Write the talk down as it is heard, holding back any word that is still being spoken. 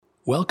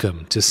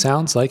Welcome to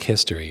Sounds Like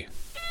History.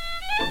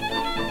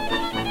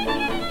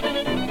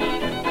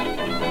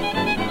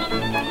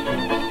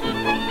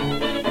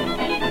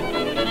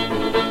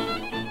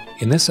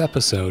 In this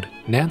episode,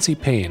 Nancy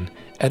Payne,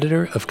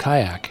 editor of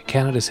Kayak,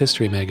 Canada's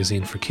history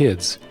magazine for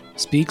kids,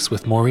 speaks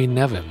with Maureen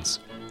Nevins,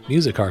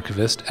 music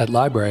archivist at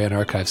Library and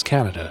Archives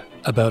Canada,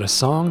 about a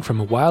song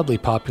from a wildly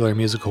popular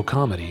musical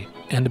comedy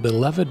and a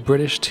beloved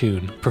British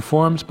tune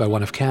performed by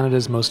one of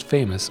Canada's most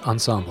famous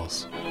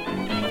ensembles.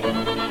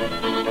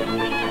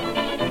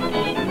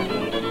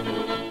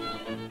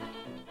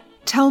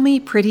 Tell Me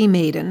Pretty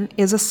Maiden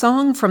is a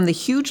song from the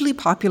hugely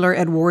popular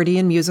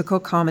Edwardian musical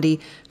comedy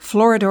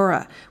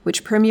Florodora,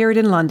 which premiered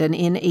in London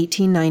in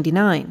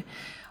 1899.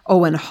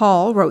 Owen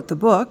Hall wrote the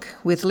book,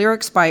 with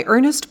lyrics by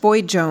Ernest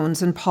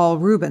Boyd-Jones and Paul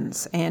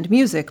Rubens, and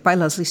music by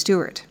Leslie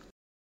Stewart.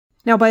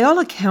 Now, by all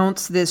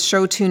accounts, this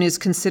show tune is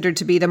considered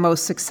to be the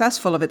most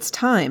successful of its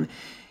time.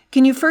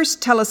 Can you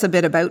first tell us a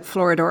bit about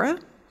Florodora?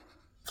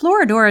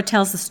 Florodora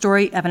tells the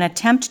story of an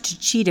attempt to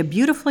cheat a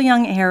beautiful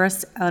young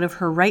heiress out of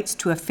her rights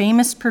to a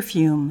famous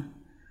perfume.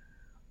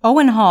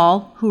 Owen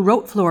Hall, who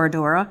wrote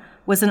Florodora,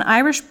 was an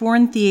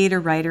Irish-born theatre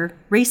writer,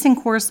 racing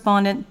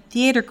correspondent,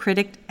 theatre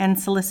critic, and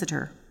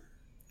solicitor.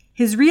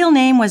 His real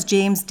name was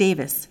James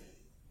Davis.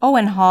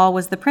 Owen Hall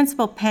was the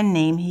principal pen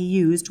name he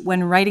used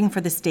when writing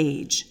for the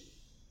stage.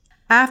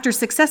 After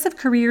successive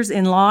careers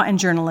in law and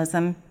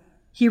journalism,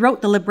 he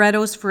wrote the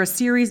librettos for a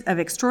series of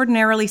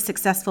extraordinarily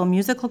successful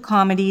musical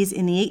comedies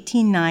in the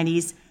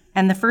 1890s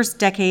and the first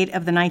decade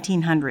of the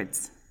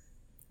 1900s.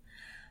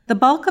 The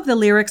bulk of the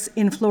lyrics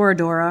in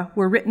Florodora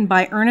were written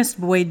by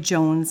Ernest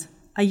Boyd-Jones,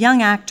 a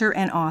young actor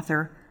and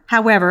author.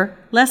 However,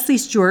 Leslie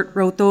Stewart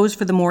wrote those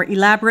for the more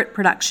elaborate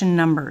production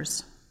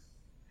numbers.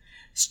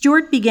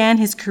 Stewart began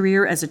his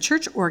career as a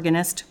church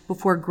organist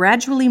before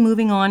gradually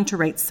moving on to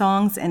write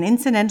songs and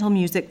incidental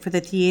music for the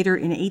theatre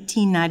in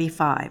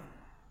 1895.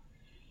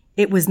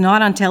 It was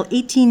not until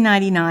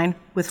 1899,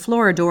 with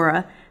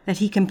Florodora, that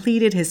he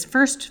completed his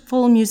first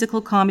full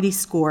musical comedy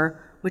score,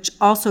 which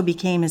also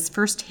became his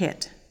first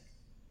hit.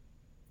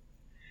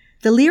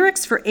 The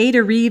lyrics for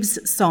Ada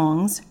Reeves'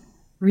 songs,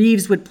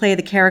 Reeves would play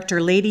the character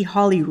Lady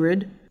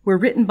Holyrood, were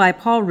written by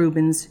Paul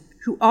Rubens,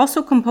 who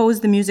also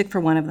composed the music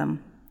for one of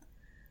them.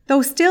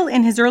 Though still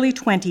in his early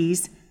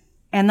 20s,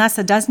 and thus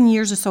a dozen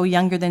years or so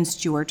younger than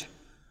Stewart,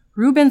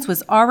 Rubens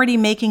was already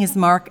making his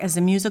mark as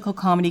a musical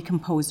comedy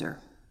composer.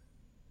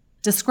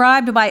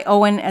 Described by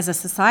Owen as a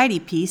society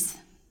piece,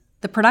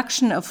 the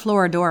production of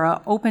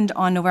Florodora opened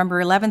on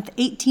November 11,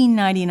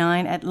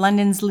 1899 at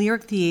London's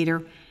Lyric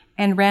Theatre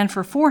and ran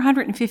for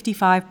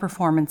 455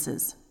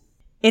 performances.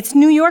 Its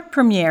New York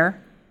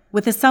premiere,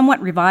 with a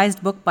somewhat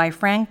revised book by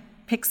Frank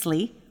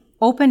Pixley,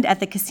 opened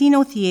at the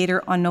Casino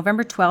Theatre on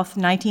November 12,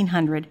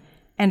 1900,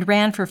 and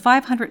ran for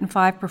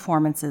 505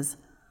 performances,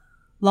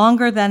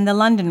 longer than the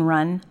London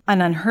run,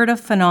 an unheard-of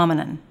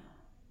phenomenon.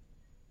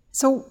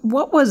 So,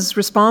 what was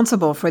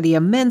responsible for the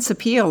immense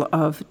appeal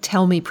of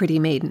Tell Me Pretty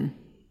Maiden?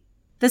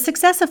 The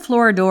success of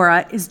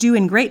Florodora is due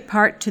in great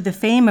part to the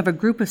fame of a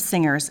group of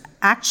singers,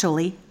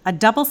 actually a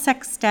double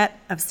sextet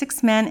of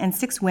 6 men and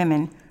 6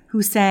 women,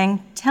 who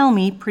sang Tell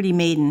Me Pretty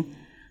Maiden,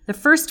 the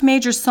first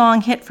major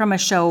song hit from a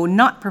show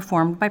not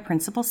performed by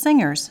principal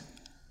singers.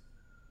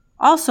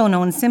 Also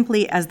known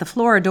simply as the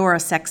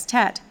Florodora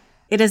Sextet,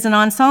 it is an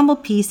ensemble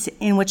piece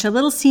in which a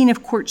little scene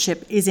of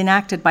courtship is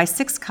enacted by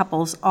 6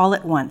 couples all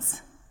at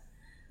once.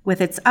 With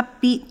its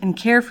upbeat and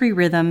carefree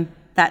rhythm,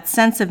 that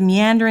sense of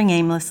meandering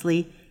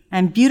aimlessly,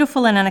 and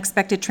beautiful and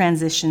unexpected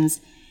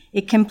transitions,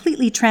 it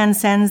completely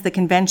transcends the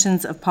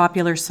conventions of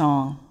popular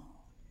song.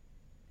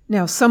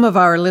 Now, some of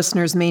our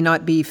listeners may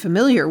not be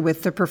familiar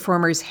with the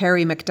performers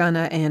Harry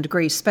McDonough and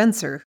Grace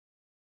Spencer.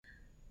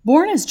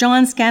 Born as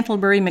John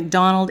Scantlebury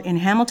MacDonald in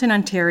Hamilton,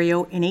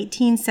 Ontario in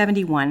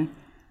 1871,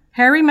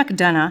 Harry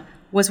McDonough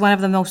was one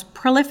of the most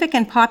prolific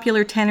and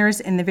popular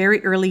tenors in the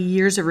very early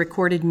years of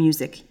recorded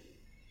music.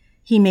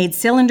 He made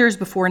cylinders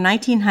before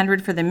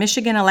 1900 for the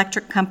Michigan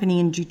Electric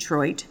Company in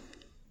Detroit,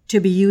 to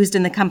be used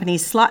in the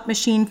company's slot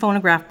machine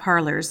phonograph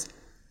parlors,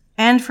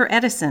 and for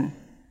Edison.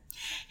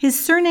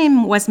 His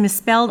surname was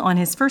misspelled on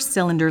his first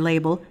cylinder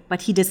label,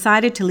 but he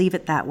decided to leave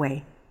it that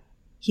way.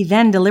 He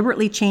then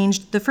deliberately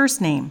changed the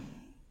first name.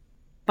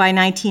 By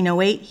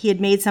 1908, he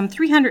had made some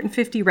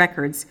 350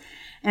 records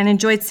and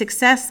enjoyed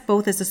success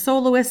both as a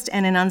soloist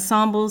and in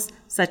ensembles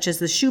such as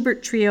the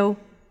Schubert Trio,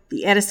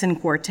 the Edison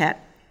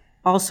Quartet,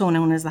 also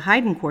known as the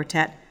Haydn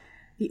Quartet,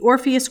 the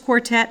Orpheus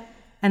Quartet,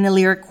 and the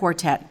Lyric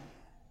Quartet.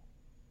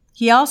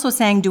 He also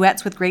sang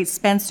duets with Grace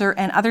Spencer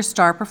and other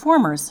star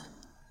performers.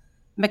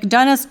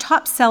 McDonough's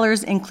top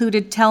sellers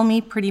included Tell Me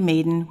Pretty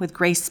Maiden with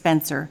Grace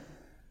Spencer.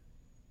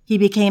 He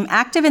became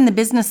active in the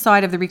business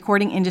side of the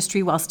recording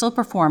industry while still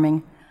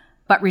performing,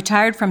 but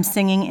retired from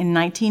singing in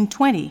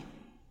 1920.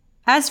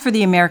 As for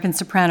the American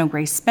soprano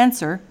Grace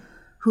Spencer,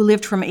 who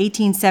lived from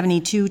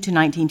 1872 to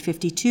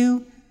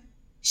 1952,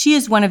 she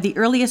is one of the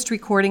earliest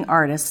recording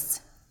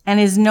artists and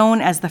is known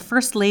as the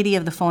First Lady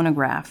of the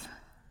Phonograph.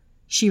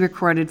 She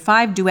recorded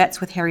 5 duets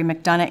with Harry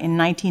McDonough in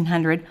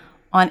 1900,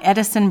 on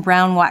Edison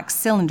brown wax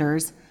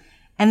cylinders,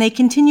 and they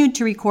continued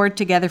to record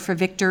together for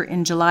Victor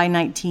in July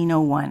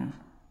 1901.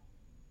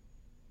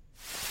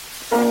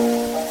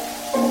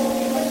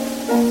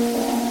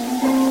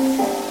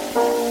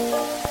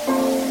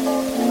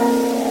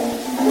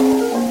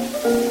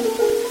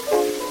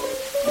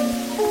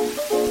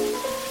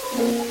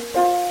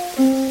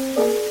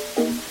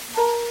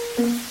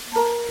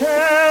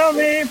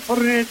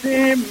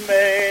 Pretty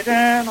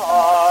maiden,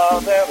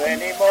 are there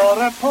any more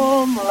at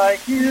home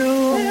like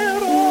you?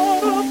 There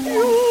are a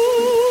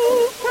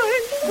few,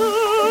 kind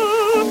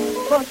sir,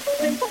 but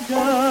simple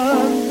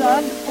girls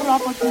and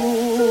proper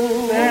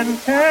too. Then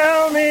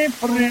tell me,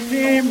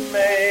 pretty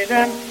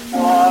maiden,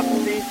 what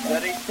this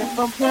very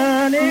simple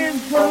girl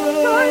is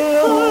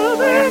good.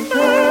 Then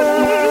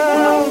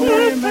tell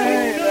me,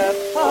 maiden,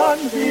 on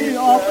the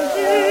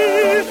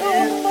opposite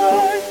of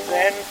mine.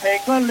 Then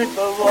take a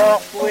little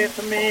walk with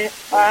me,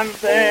 and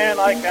then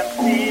I can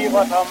see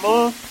what a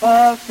most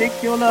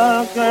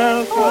particular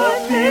girl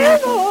could be. I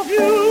love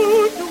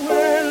you too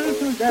well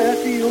to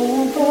let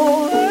you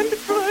go and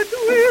flirt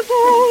with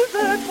those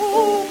at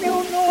home, you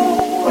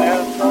know.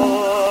 Well,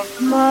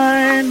 don't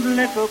mind,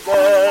 little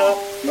girl,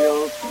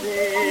 you'll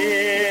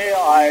see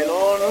I'll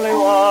only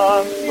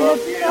want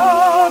but you.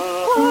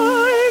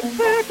 I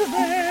beg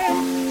them,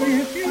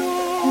 if you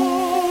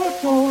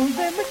told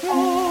them to.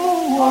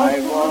 I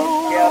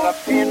won't care a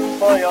pin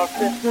for your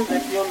sisters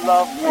if you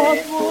love me. What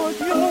would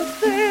you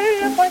say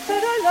if I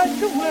said I liked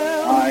you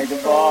well? I'd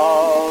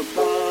bow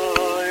to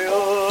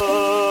you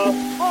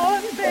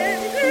on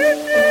bended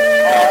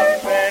knee. On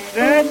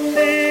bended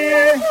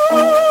knee.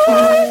 I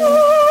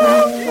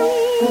love you.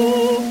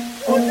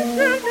 Would you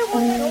tell me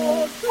what I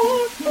ought to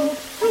do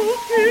to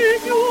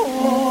keep you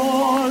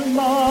all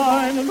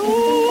mine,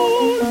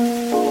 Lord?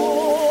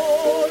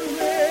 Always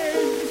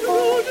to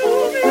do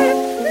me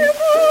if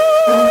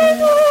I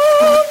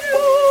love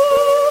you.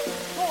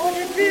 Would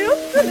it be a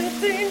silly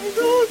thing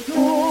to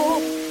do,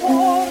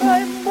 or I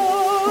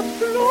must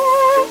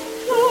love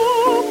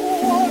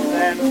someone?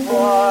 Then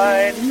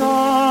why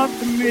not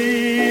me?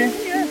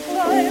 Yes, I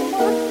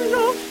must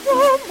love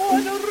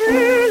someone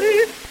really,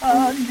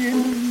 and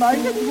it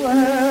might as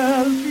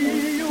well be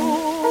you.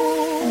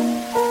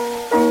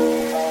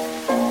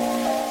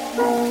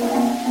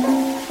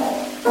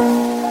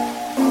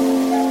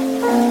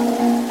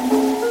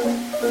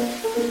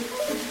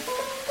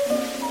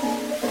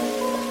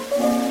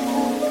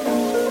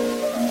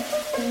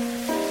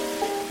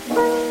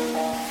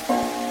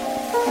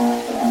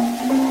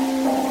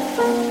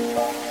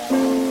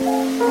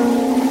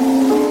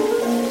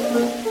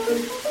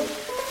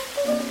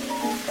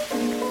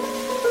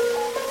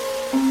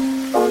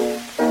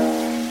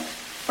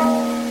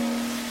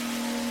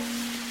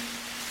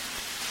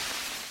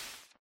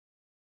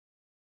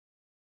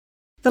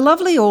 The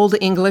lovely old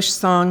English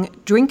song,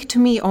 Drink to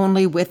Me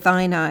Only with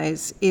Thine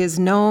Eyes, is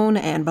known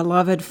and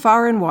beloved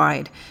far and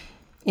wide.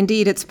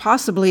 Indeed, it's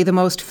possibly the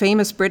most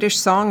famous British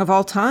song of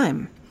all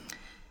time.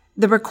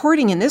 The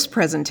recording in this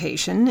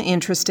presentation,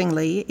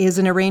 interestingly, is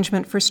an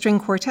arrangement for string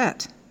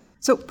quartet.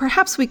 So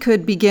perhaps we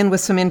could begin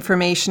with some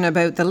information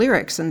about the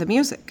lyrics and the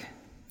music.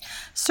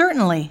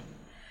 Certainly.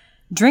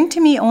 Drink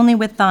to Me Only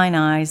with Thine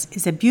Eyes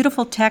is a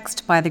beautiful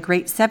text by the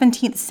great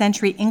 17th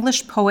century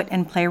English poet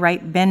and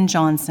playwright Ben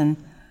Jonson,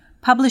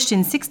 published in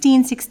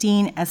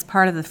 1616 as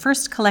part of the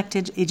first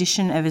collected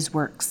edition of his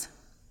works.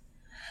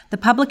 The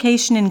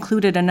publication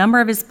included a number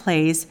of his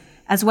plays,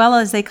 as well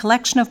as a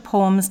collection of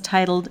poems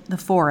titled The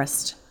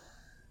Forest.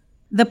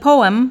 The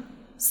poem,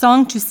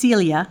 Song to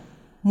Celia,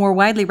 more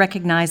widely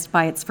recognized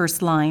by its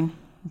first line,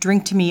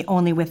 Drink to Me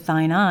Only with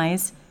Thine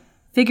Eyes,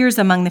 figures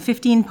among the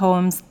 15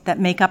 poems that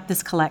make up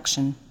this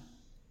collection.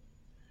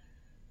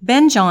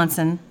 Ben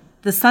Jonson,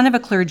 the son of a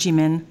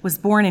clergyman, was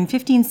born in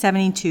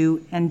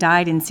 1572 and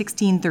died in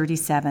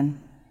 1637.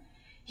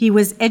 He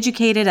was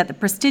educated at the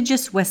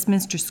prestigious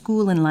Westminster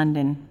School in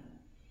London.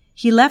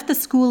 He left the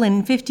school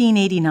in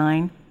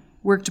 1589,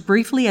 worked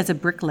briefly as a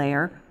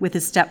bricklayer with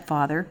his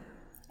stepfather,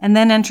 and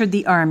then entered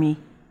the army,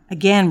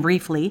 again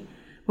briefly,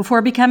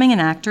 before becoming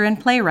an actor and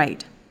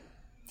playwright.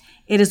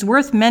 It is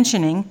worth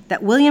mentioning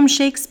that William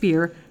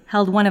Shakespeare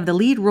held one of the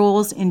lead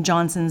roles in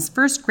Jonson's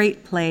first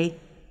great play,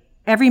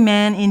 Every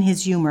Man in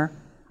His Humour,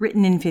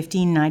 written in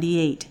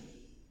 1598.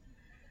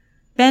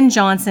 Ben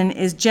Jonson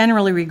is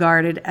generally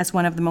regarded as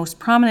one of the most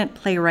prominent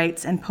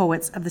playwrights and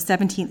poets of the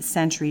 17th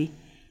century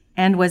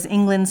and was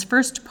England's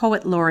first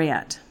poet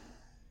laureate.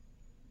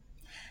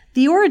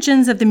 The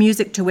origins of the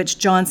music to which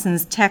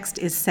Jonson's text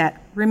is set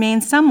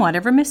remain somewhat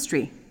of a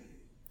mystery.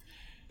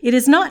 It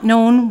is not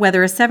known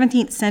whether a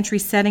 17th century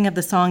setting of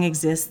the song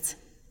exists.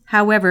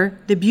 However,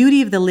 the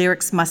beauty of the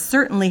lyrics must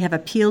certainly have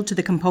appealed to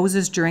the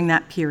composers during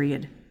that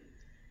period.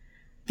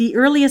 The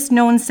earliest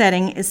known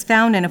setting is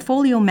found in a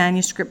folio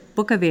manuscript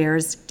book of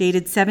airs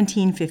dated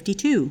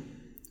 1752.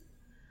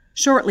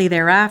 Shortly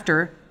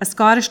thereafter, a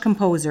Scottish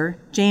composer,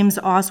 James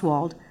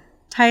Oswald,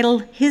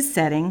 titled his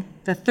setting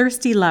The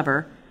Thirsty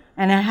Lover,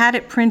 and had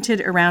it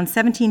printed around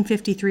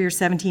 1753 or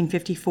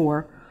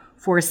 1754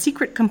 for a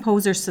secret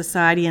composer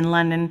society in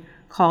London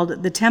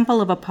called The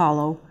Temple of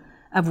Apollo,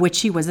 of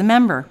which he was a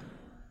member.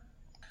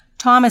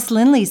 Thomas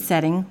Linley's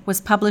setting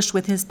was published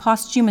with his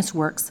posthumous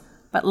works,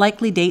 but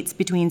likely dates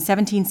between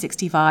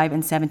 1765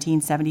 and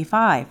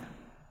 1775.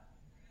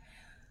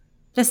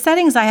 The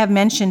settings I have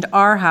mentioned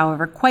are,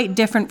 however, quite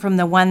different from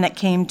the one that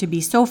came to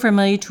be so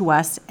familiar to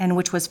us and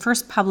which was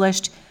first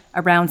published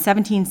around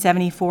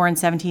 1774 and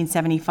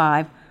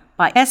 1775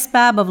 by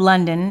Esbab of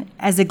London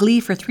as a glee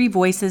for three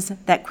voices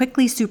that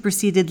quickly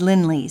superseded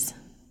Linley's.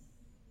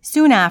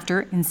 Soon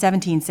after, in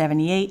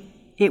 1778,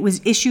 it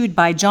was issued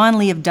by John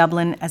Lee of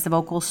Dublin as a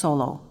vocal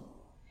solo.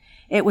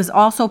 It was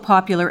also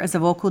popular as a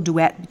vocal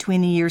duet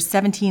between the years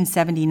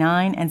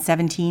 1779 and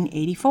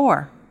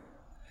 1784.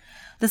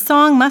 The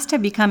song must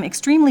have become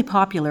extremely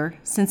popular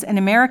since an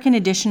American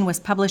edition was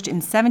published in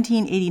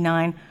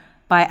 1789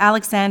 by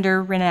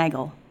Alexander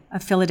Renagle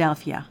of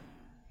Philadelphia.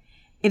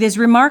 It is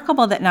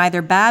remarkable that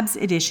neither Babb's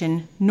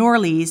edition, nor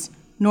Lee's,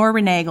 nor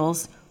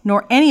Renagle's,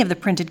 nor any of the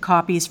printed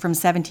copies from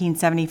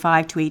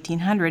 1775 to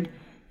 1800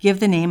 give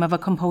the name of a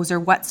composer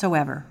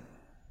whatsoever.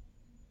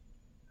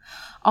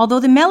 Although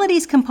the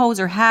melody's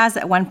composer has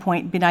at one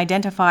point been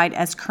identified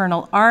as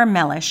Colonel R.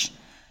 Mellish,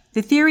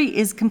 the theory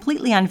is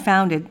completely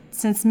unfounded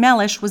since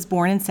Mellish was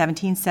born in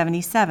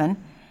 1777,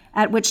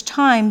 at which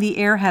time the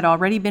air had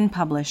already been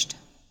published.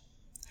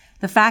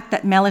 The fact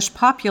that Mellish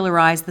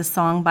popularized the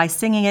song by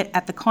singing it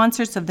at the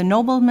concerts of the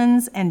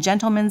Noblemen's and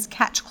Gentlemen's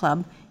Catch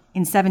Club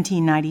in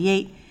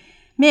 1798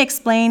 may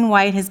explain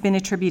why it has been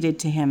attributed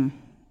to him.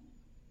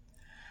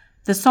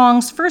 The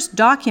song's first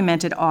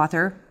documented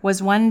author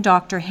was one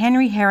Dr.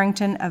 Henry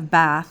Harrington of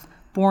Bath,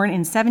 born in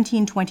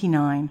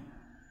 1729.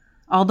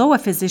 Although a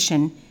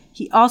physician,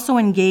 he also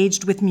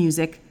engaged with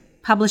music,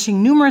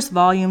 publishing numerous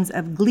volumes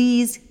of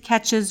glees,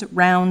 catches,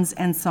 rounds,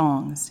 and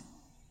songs.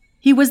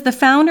 He was the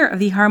founder of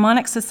the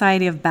Harmonic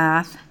Society of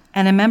Bath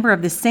and a member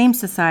of the same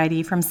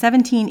society from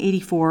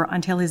 1784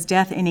 until his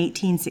death in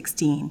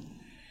 1816.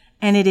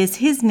 And it is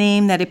his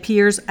name that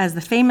appears as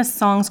the famous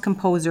song's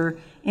composer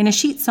in a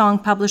sheet song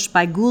published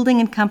by Goulding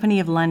and Company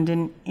of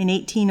London in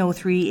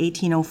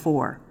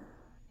 1803-1804.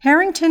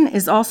 Harrington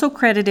is also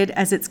credited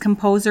as its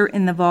composer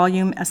in the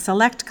volume A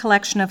Select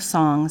Collection of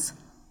Songs,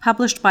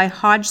 published by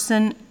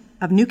Hodgson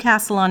of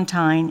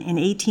Newcastle-on-Tyne in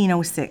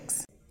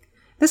 1806.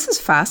 This is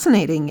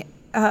fascinating.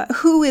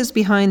 Who is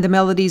behind the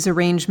melody's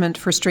arrangement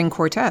for string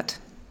quartet?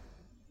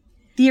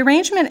 The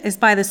arrangement is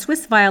by the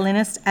Swiss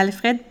violinist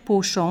Alfred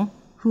Pochon,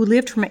 who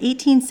lived from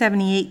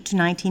 1878 to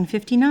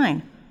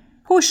 1959.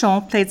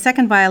 Pochon played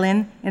second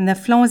violin in the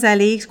Flons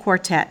Allées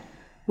Quartet,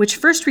 which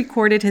first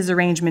recorded his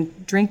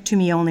arrangement Drink to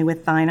Me Only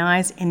with Thine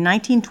Eyes in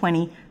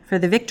 1920 for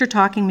the Victor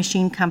Talking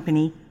Machine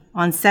Company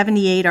on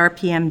 78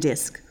 RPM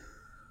disc.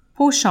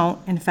 Pochon,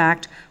 in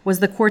fact, was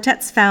the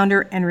quartet's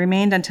founder and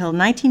remained until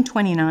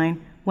 1929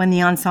 when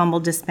the ensemble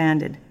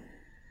disbanded.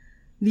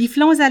 The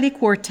Flons Allées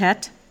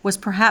Quartet was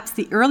perhaps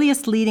the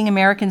earliest leading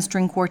American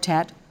string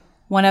quartet,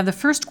 one of the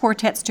first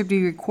quartets to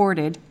be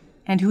recorded,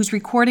 and whose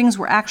recordings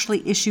were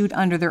actually issued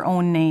under their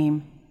own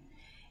name.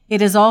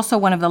 It is also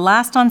one of the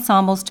last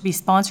ensembles to be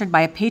sponsored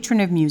by a patron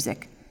of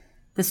music,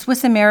 the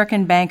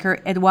Swiss-American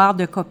banker Edouard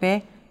de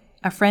Coppet,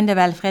 a friend of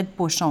Alfred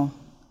Pochon.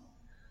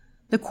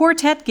 The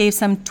quartet gave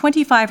some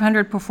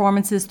 2,500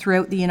 performances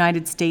throughout the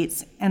United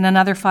States and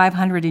another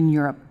 500 in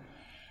Europe,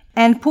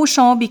 and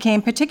Pochon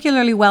became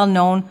particularly well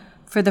known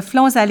for the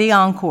Flons Allées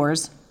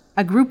Encores,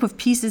 a group of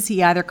pieces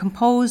he either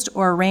composed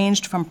or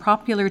arranged from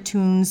popular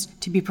tunes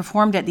to be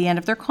performed at the end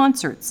of their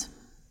concerts.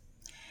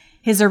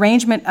 His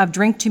arrangement of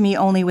Drink to Me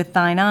Only with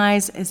Thine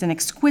Eyes is an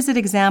exquisite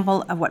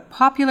example of what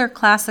popular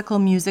classical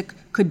music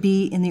could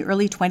be in the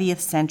early 20th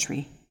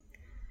century.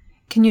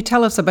 Can you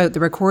tell us about the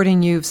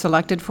recording you've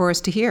selected for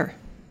us to hear?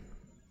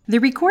 The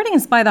recording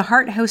is by the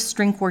Hart House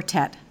String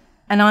Quartet,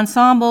 an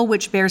ensemble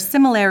which bears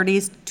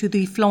similarities to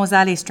the Flons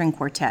Allées String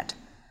Quartet.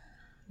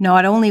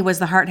 Not only was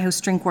the Hart House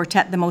String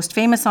Quartet the most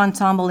famous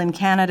ensemble in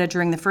Canada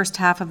during the first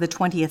half of the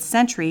 20th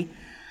century,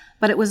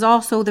 but it was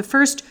also the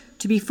first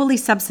to be fully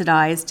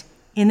subsidized,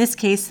 in this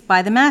case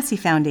by the Massey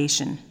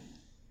Foundation.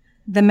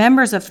 The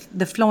members of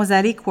the Flons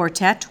Allées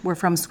Quartet were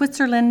from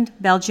Switzerland,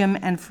 Belgium,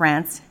 and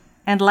France,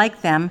 and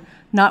like them,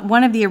 not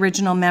one of the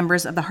original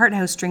members of the Hart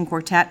House String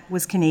Quartet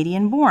was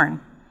Canadian-born.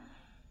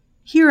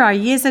 Here are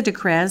Yeza de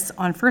Crez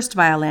on first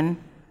violin,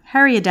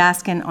 Harry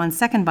Adaskin on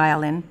second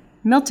violin,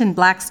 Milton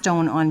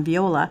Blackstone on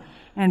viola,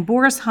 and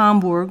Boris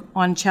Hamburg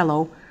on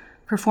cello,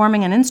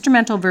 performing an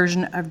instrumental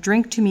version of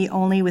Drink to Me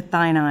Only with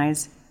Thine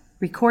Eyes,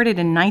 recorded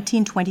in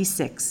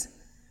 1926.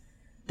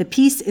 The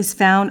piece is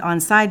found on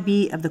side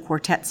B of the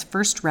quartet's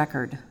first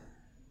record.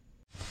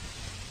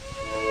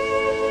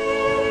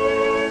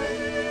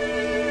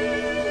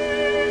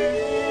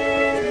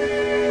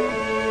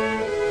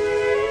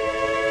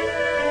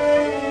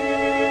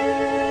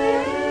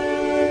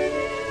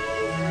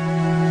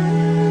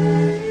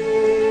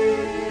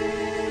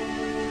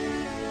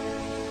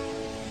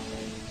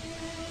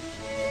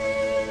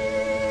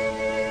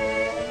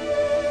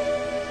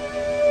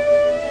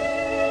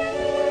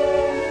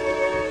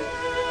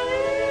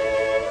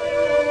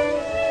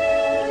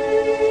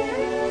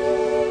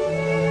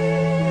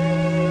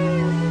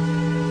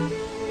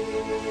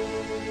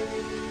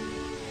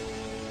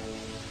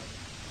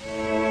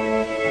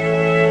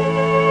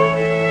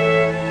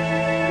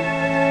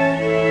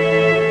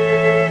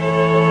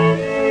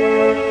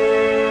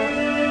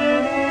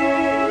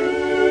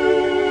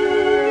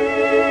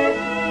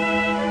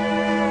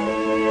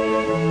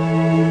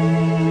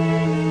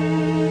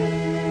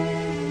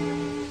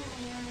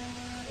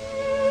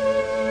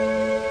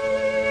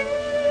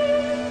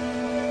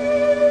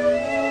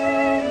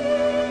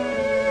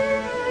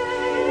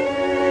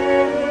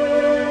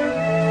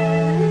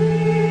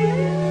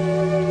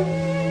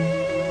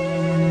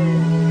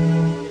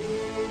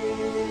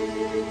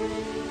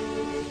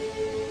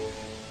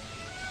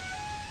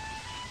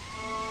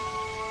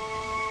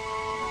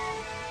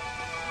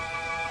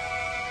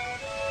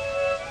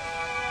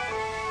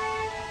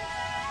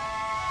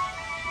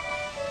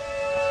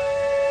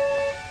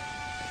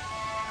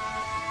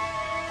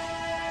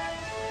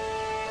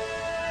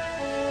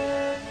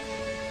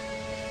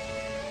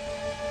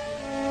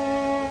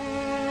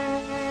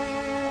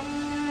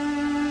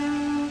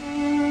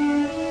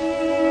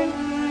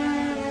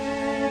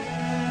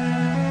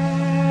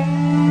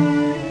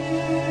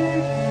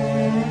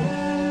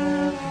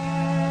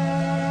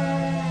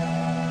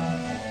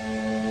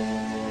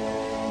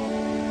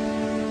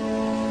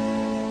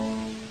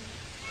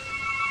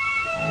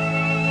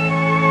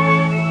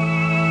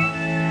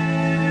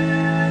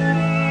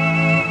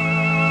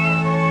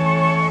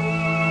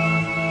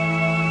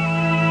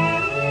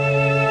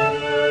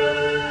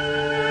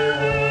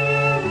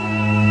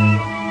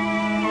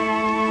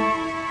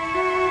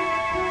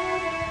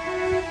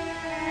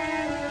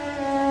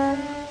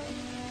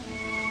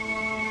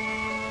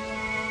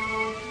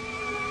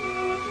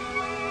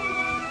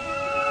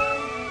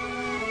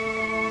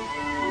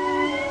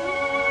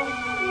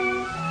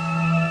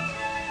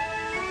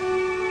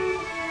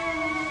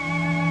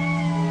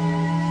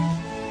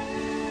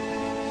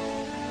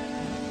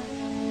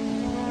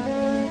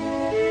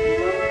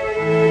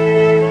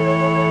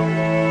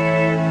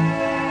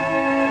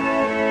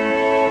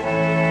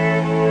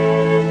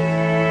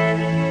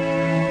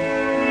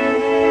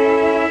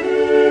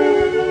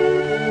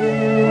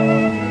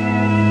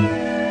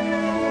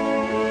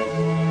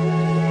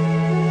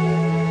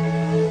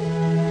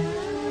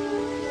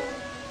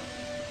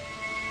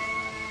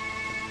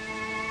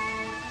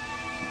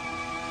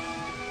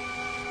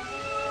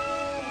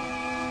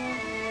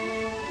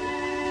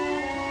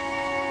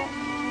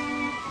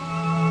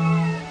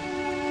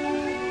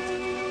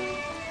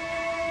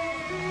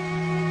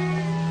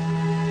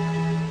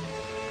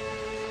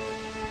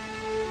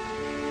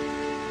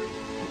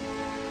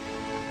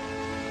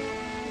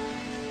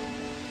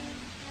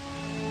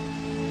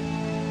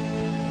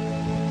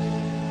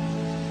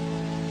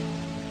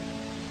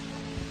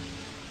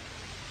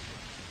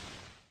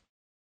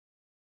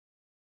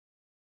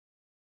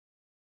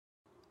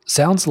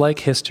 Sounds Like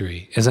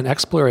History is an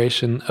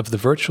exploration of the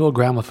virtual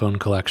gramophone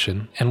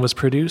collection and was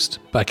produced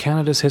by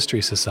Canada's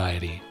History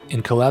Society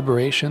in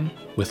collaboration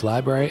with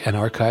Library and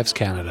Archives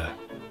Canada.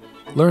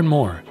 Learn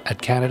more at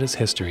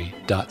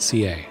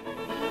canadashistory.ca.